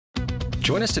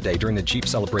Join us today during the Jeep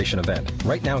Celebration event.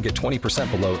 Right now, get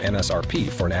 20% below MSRP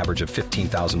for an average of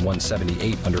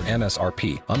 $15,178 under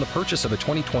MSRP on the purchase of a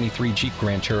 2023 Jeep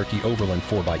Grand Cherokee Overland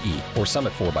 4xE or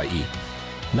Summit 4xE.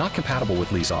 Not compatible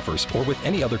with lease offers or with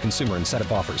any other consumer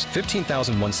incentive offers.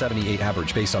 $15,178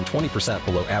 average based on 20%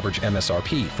 below average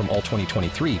MSRP from all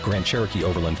 2023 Grand Cherokee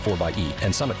Overland 4xE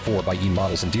and Summit 4xE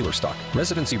models in dealer stock.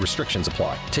 Residency restrictions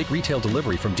apply. Take retail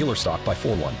delivery from dealer stock by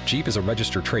 4/1. Jeep is a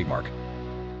registered trademark.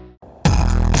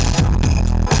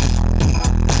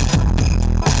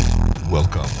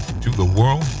 Welcome to the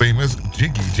world-famous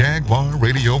Jiggy Jaguar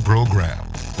radio program,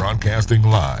 broadcasting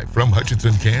live from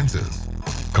Hutchinson, Kansas.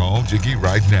 Call Jiggy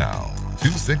right now,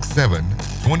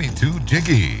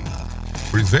 267-22-JIGGY.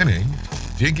 Presenting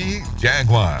Jiggy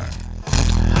Jaguar.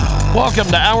 Welcome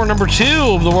to hour number 2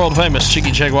 of the world-famous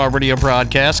Jiggy Jaguar radio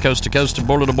broadcast, coast to coast and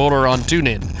border to border on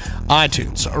TuneIn,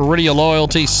 iTunes, Radio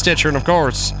Loyalty, Stitcher, and of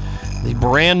course, the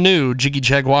brand new Jiggy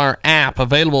Jaguar app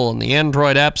available in the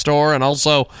Android App Store and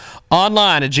also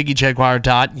online at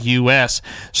jiggyjaguar.us.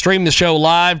 Stream the show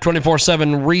live,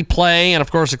 24/7 replay, and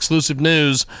of course exclusive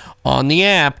news on the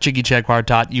app,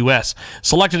 jiggyjaguar.us.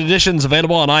 Selected editions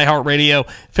available on iHeartRadio,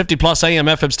 50-plus AM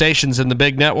FM stations in the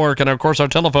big network, and of course our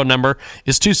telephone number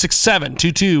is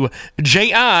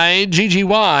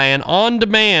 267-22-JIGGY, and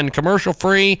on-demand,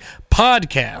 commercial-free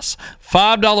podcasts.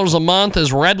 $5 a month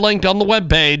is red-linked on the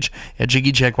webpage at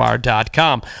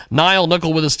jiggyjaguar.com. Nile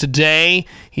Nickle with us today.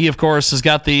 He, of course, has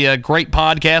got the great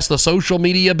podcast, the Social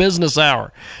Media Business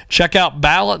Hour. Check out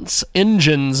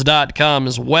balanceengines.com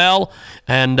as well.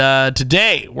 And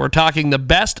today we're talking the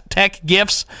best tech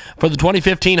gifts for the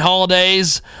 2015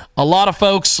 holidays. A lot of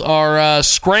folks are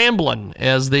scrambling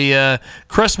as the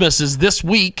Christmas is this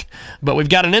week, but we've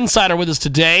got an insider with us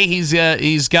today.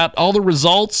 He's got all the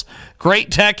results.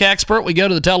 Great tech expert. We go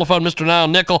to the telephone, Mr. Nile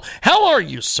Nickle. How are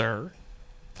you, sir?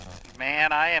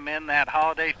 Man, I am in that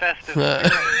holiday festive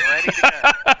spirit, ready to go.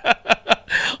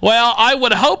 Well, I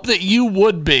would hope that you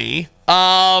would be.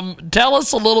 Tell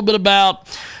us a little bit about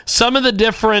some of the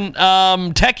different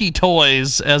techie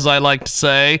toys, as I like to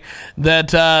say,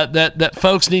 that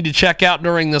folks need to check out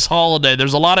during this holiday.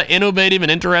 There's a lot of innovative and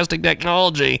interesting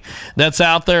technology that's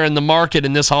out there in the market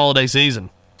in this holiday season.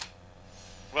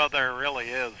 Well, there really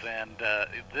is, and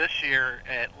this year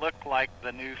it looked like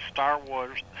the new Star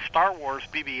Wars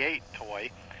BB-8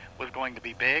 toy was going to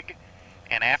be big,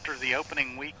 and after the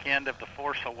opening weekend of The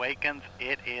Force Awakens,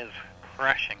 it is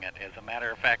crushing it. As a matter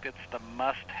of fact, it's the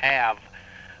must-have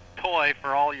toy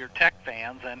for all your tech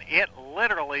fans, and it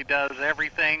literally does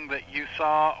everything that you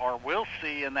saw or will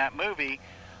see in that movie,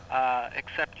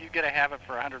 except you get to have it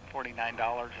for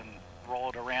 $149 and roll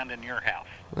it around in your house.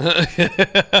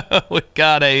 We've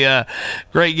got a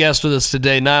great guest with us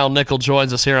today. Nile Nickle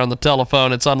joins us here on the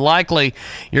telephone. It's unlikely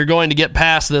you're going to get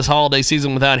past this holiday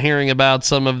season without hearing about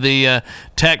some of the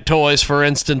tech toys. For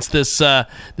instance, this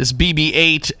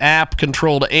BB-8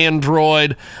 app-controlled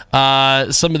Android,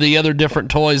 some of the other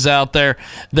different toys out there.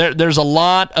 There's a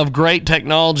lot of great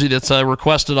technology that's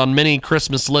requested on many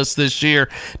Christmas lists this year.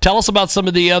 Tell us about some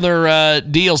of the other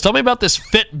deals. Tell me about this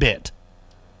Fitbit.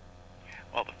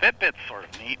 Well, the Fitbit's sort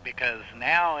of neat because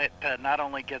now it not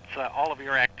only gets all of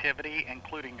your activity,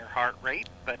 including your heart rate,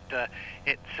 but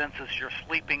it senses your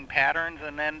sleeping patterns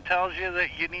and then tells you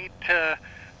that you need to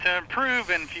improve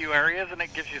in a few areas, and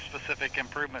it gives you specific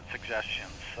improvement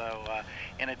suggestions. So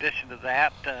in addition to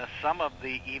that, some of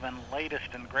the even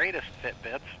latest and greatest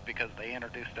Fitbits, because they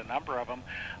introduced a number of them,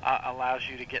 allows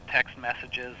you to get text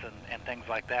messages and things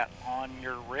like that on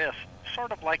your wrist,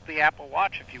 sort of like the Apple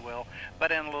Watch, if you will,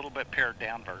 but in a little bit pared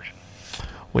down version.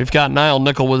 We've got Nile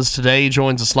Nickle with us today. He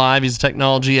joins us live. He's a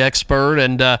technology expert,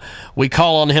 and we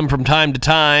call on him from time to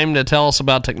time to tell us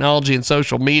about technology and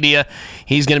social media.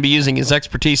 He's going to be using his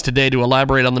expertise today to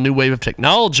elaborate on the new wave of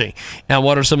technology and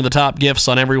what are some of the top gifts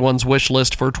on everyone's wish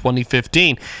list for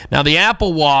 2015. Now, the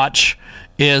Apple Watch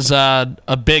is a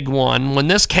big one. When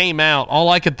this came out, all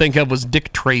I could think of was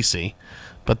Dick Tracy,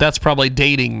 but that's probably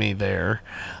dating me there.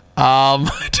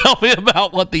 Tell me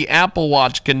about what the Apple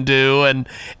Watch can do, and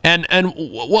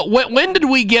when did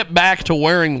we get back to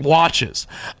wearing watches?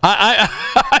 I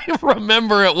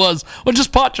remember it was, well,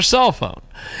 just bought your cell phone,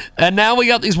 and now we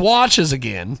got these watches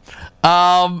again.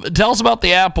 Tell us about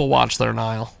the Apple Watch there,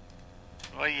 Nile.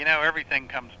 Well, you know, everything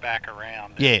comes back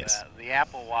around. Yes. The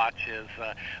Apple Watch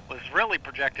was really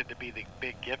projected to be the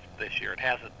big gift this year. It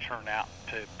hasn't turned out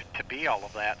to be all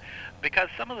of that, because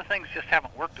some of the things just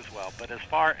haven't worked as well. But as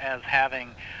far as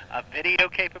having video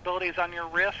capabilities on your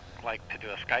wrist, like to do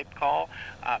a Skype call,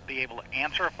 be able to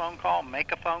answer a phone call,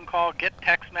 make a phone call, get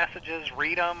text messages,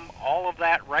 read them, all of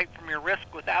that right from your wrist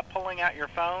without pulling out your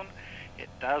phone, it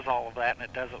does all of that, and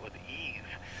it does it with ease.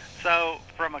 So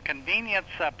from a convenience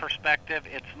perspective,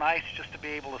 it's nice just to be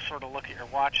able to sort of look at your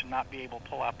watch and not be able to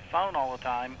pull out the phone all the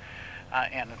time.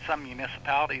 And in some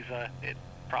municipalities, it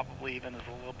probably even is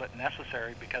a little bit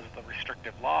necessary because of the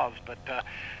restrictive laws. But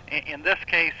in this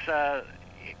case,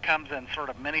 it comes in sort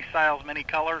of many styles, many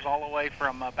colors, all the way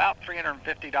from about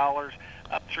 $350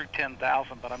 up through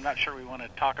 $10,000. But I'm not sure we want to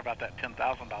talk about that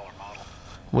 $10,000 model.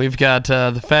 We've got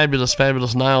the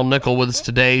fabulous Nile Nickle with us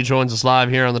today. He joins us live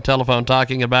here on the telephone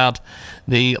talking about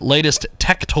the latest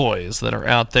tech toys that are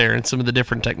out there and some of the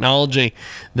different technology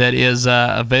that is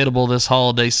available this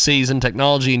holiday season.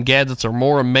 Technology and gadgets are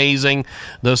more amazing,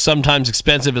 though sometimes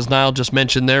expensive, as Nile just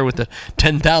mentioned there with the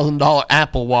 $10,000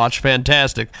 Apple Watch.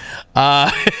 Fantastic.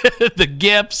 The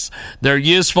gifts, they're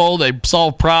useful, they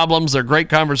solve problems, they're great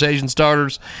conversation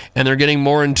starters, and they're getting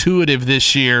more intuitive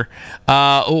this year.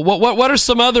 What are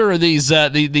some other of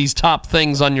these top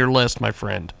things on your list, my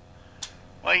friend?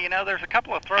 Well, there's a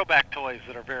couple of throwback toys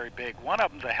that are very big. One of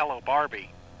them's a Hello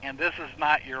Barbie, and this is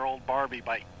not your old Barbie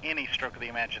by any stroke of the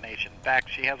imagination. In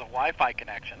fact, she has a Wi-Fi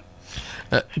connection.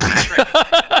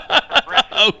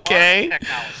 Okay.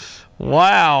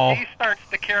 Wow. She starts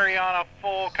to carry on a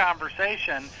full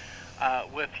conversation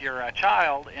with your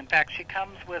child. In fact, she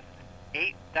comes with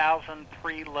 8,000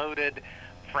 preloaded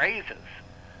phrases.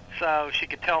 So she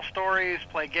could tell stories,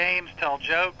 play games, tell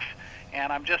jokes,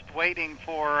 and I'm just waiting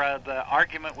for the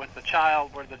argument with the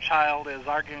child where the child is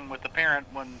arguing with the parent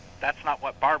when that's not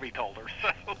what Barbie told her.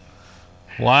 So.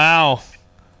 Wow.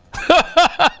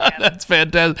 That's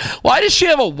fantastic. Why does she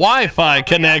have a Wi-Fi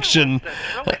connection? It's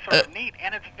really sort of neat,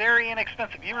 and it's very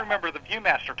inexpensive. You remember the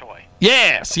Viewmaster toy?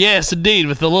 Yes, indeed,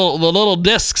 with the little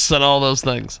discs and all those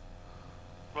things.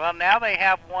 Well, now they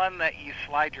have one that you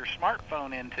slide your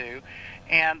smartphone into,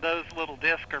 and those little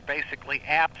discs are basically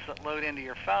apps that load into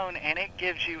your phone, and it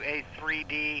gives you a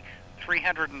 3D,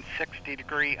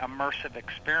 360-degree immersive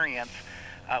experience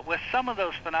with some of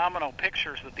those phenomenal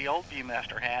pictures that the old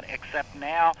Viewmaster had, except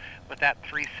now with that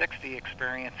 360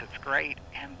 experience, it's great,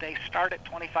 and they start at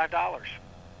 $25.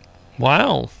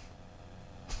 Wow.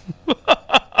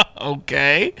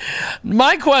 Okay.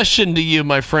 My question to you,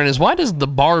 my friend, is why does the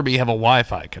Barbie have a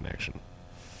Wi-Fi connection?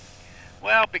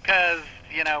 Well, because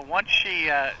once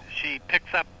she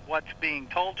picks up what's being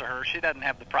told to her, she doesn't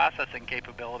have the processing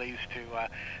capabilities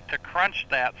to crunch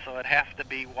that, so it has to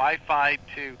be Wi-Fi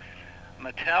to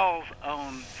Mattel's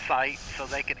own site so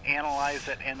they can analyze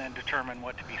it and then determine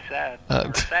what to be said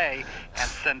or say and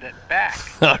send it back.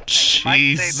 Oh,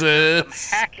 Jesus. Some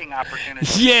hacking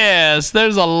opportunities. Yes,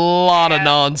 there's a lot of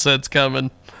nonsense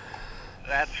coming.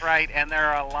 That's right, and there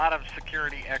are a lot of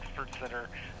security experts that are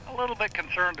a little bit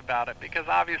concerned about it because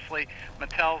obviously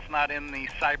Mattel's not in the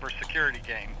cybersecurity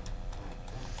game.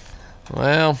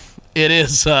 Well, it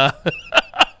is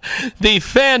the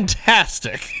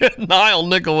fantastic Nile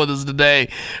Nickle with us today,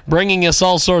 bringing us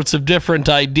all sorts of different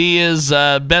ideas,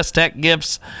 best tech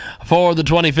gifts for the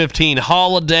 2015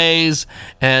 holidays.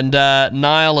 And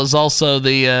Nile is also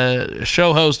the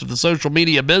show host of the Social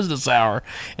Media Business Hour,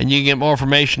 and you can get more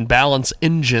information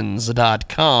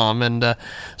balanceengines.com. And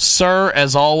sir,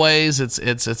 as always,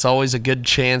 it's always a good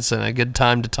chance and a good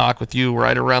time to talk with you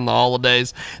right around the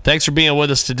holidays. Thanks for being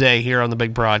with us today here on the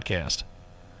Big Broadcast.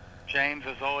 James,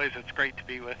 as always, it's great to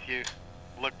be with you.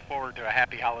 Look forward to a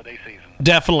happy holiday season.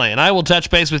 Definitely, and I will touch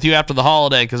base with you after the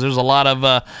holiday because there's a lot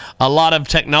of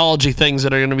technology things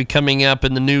that are going to be coming up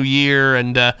in the new year,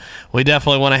 and we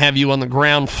definitely want to have you on the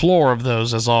ground floor of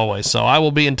those as always. So I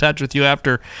will be in touch with you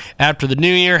after the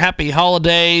new year. Happy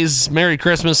holidays, Merry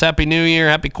Christmas, Happy New Year,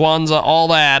 Happy Kwanzaa, all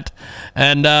that,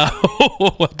 and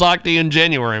we'll talk to you in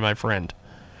January, my friend.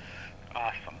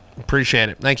 Awesome. Appreciate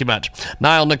it. Thank you much.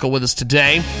 Nile Nickle with us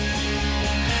today.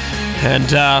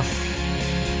 And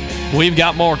we've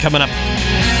got more coming up.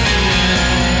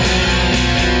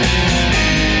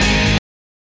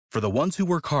 For the ones who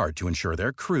work hard to ensure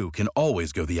their crew can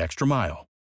always go the extra mile,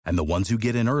 and the ones who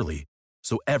get in early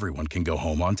so everyone can go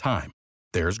home on time,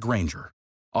 there's Grainger,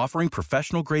 offering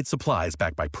professional-grade supplies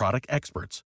backed by product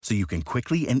experts so you can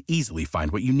quickly and easily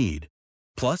find what you need.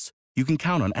 Plus, you can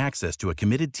count on access to a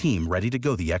committed team ready to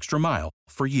go the extra mile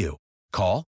for you.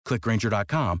 Call, click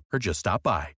Grainger.com, or just stop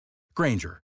by.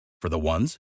 Grainger, for the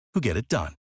ones who get it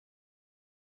done.